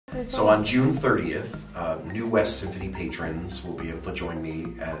So on June 30th, New West Symphony patrons will be able to join me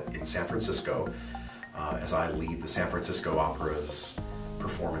in San Francisco as I lead the San Francisco Opera's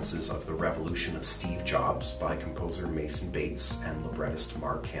performances of The Revolution of Steve Jobs by composer Mason Bates and librettist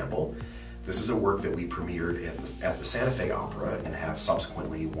Mark Campbell. This is a work that we premiered at the Santa Fe Opera and have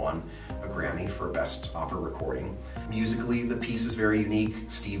subsequently won a Grammy for Best Opera Recording. Musically, the piece is very unique.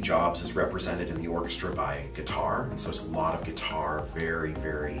 Steve Jobs is represented in the orchestra by guitar, and so it's a lot of guitar, very,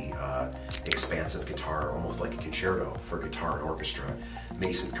 very expansive guitar, almost like a concerto for guitar and orchestra.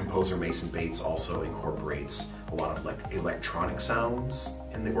 Composer Mason Bates also incorporates a lot of electronic sounds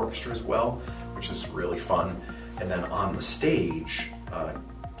in the orchestra as well, which is really fun. And then on the stage,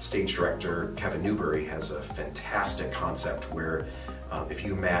 stage director Kevin Newbury has a fantastic concept where if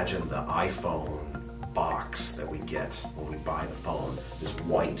you imagine the iPhone box that we get when we buy the phone, this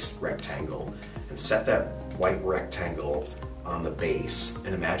white rectangle, and set that white rectangle on the base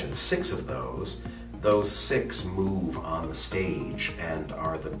and imagine 6 of those. Those 6 move on the stage and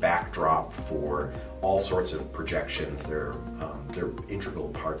are the backdrop for all sorts of projections. They're integral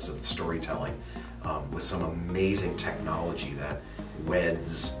parts of the storytelling with some amazing technology that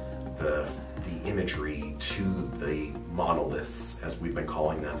weds the imagery to the monoliths, as we've been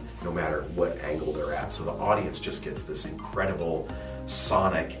calling them, no matter what angle they're at. So the audience just gets this incredible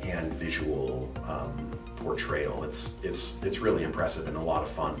sonic and visual portrayal. It's really impressive and a lot of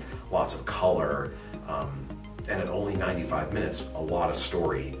fun, lots of color, and at only 95 minutes, a lot of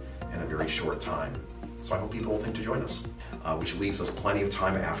story in a very short time. So I hope people will think to join us, which leaves us plenty of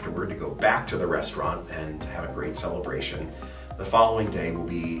time afterward to go back to the restaurant and have a great celebration. The following day we'll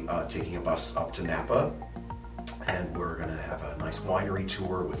be taking a bus up to Napa, and we're going to have a nice winery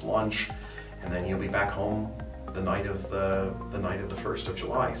tour with lunch, and then you'll be back home the night of the 1st of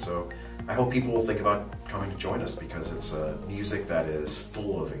July. So I hope people will think about coming to join us, because it's music that is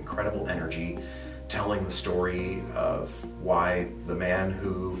full of incredible energy, telling the story of why the man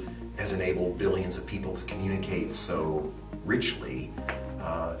who has enabled billions of people to communicate so richly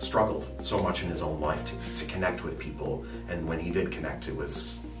struggled so much in his own life to connect with people, and when he did connect, it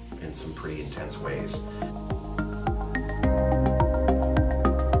was in some pretty intense ways.